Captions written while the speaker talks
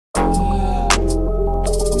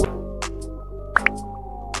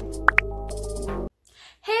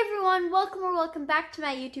everyone, welcome back to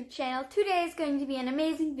my YouTube channel. Today is going to be an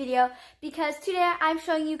amazing video because today I'm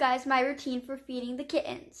showing you guys my routine for feeding the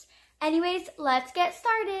kittens. Anyways, let's get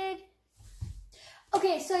started.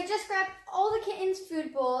 Okay, so I just grabbed all the kittens'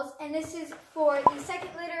 food bowls, and this is for the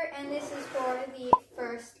second litter and this is for the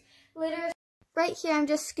first litter. Right here I'm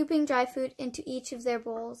just scooping dry food into each of their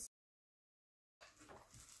bowls.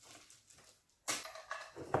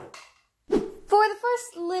 For the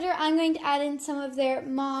first litter, I'm going to add in some of their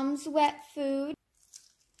mom's wet food.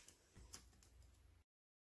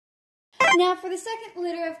 Now for the second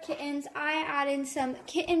litter of kittens, I add in some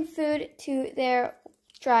kitten food to their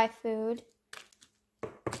dry food.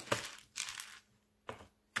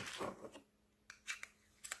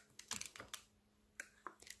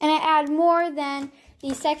 And I add more than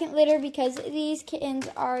the second litter because these kittens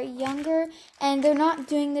are younger and they're not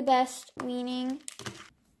doing the best weaning.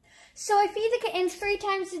 So I feed the kittens 3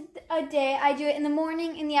 times a day. I do it in the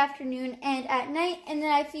morning, in the afternoon, and at night. And then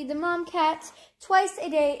I feed the mom cats twice a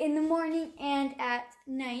day, in the morning and at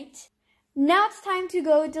night. Now it's time to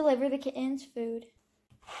go deliver the kittens food.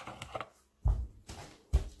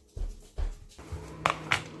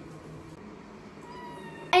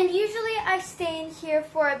 And usually I stay in here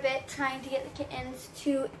for a bit trying to get the kittens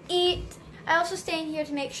to eat. I also stay in here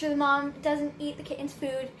to make sure the mom doesn't eat the kittens'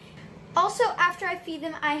 food. Also, after I feed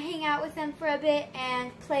them, I hang out with them for a bit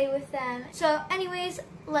and play with them. So anyways,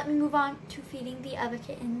 let me move on to feeding the other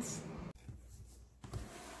kittens.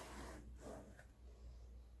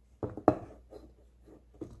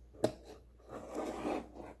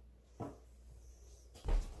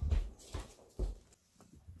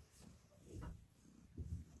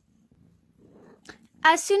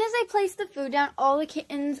 As soon as I place the food down, all the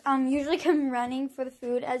kittens usually come running for the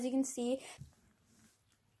food, as you can see.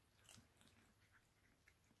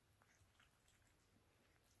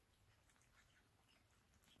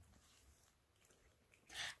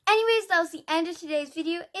 Anyways, that was the end of today's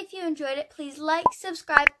video. If you enjoyed it, please like,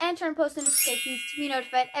 subscribe, and turn on post notifications to be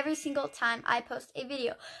notified every single time I post a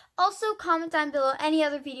video. Also, comment down below any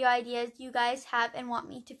other video ideas you guys have and want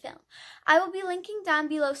me to film. I will be linking down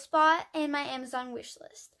below S.P.O.T and my Amazon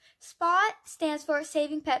wishlist. S.P.O.T stands for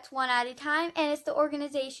Saving Pets One at a Time, and it's the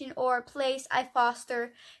organization or place I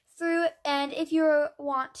foster through, and if you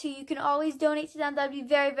want to, you can always donate to them. That would be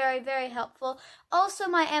very, very, very helpful. Also,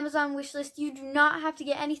 my Amazon wishlist, you do not have to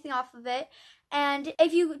get anything off of it, and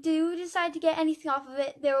if you do decide to get anything off of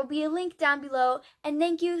it, there will be a link down below, and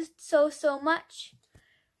thank you so much.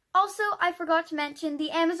 Also, I forgot to mention,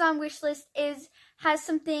 the Amazon wishlist has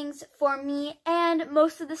some things for me, and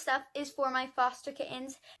most of the stuff is for my foster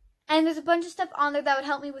kittens. And there's a bunch of stuff on there that would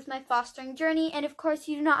help me with my fostering journey. And of course,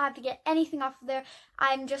 you do not have to get anything off of there.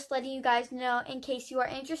 I'm just letting you guys know in case you are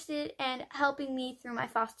interested in helping me through my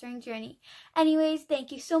fostering journey. Anyways, thank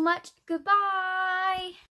you so much. Goodbye.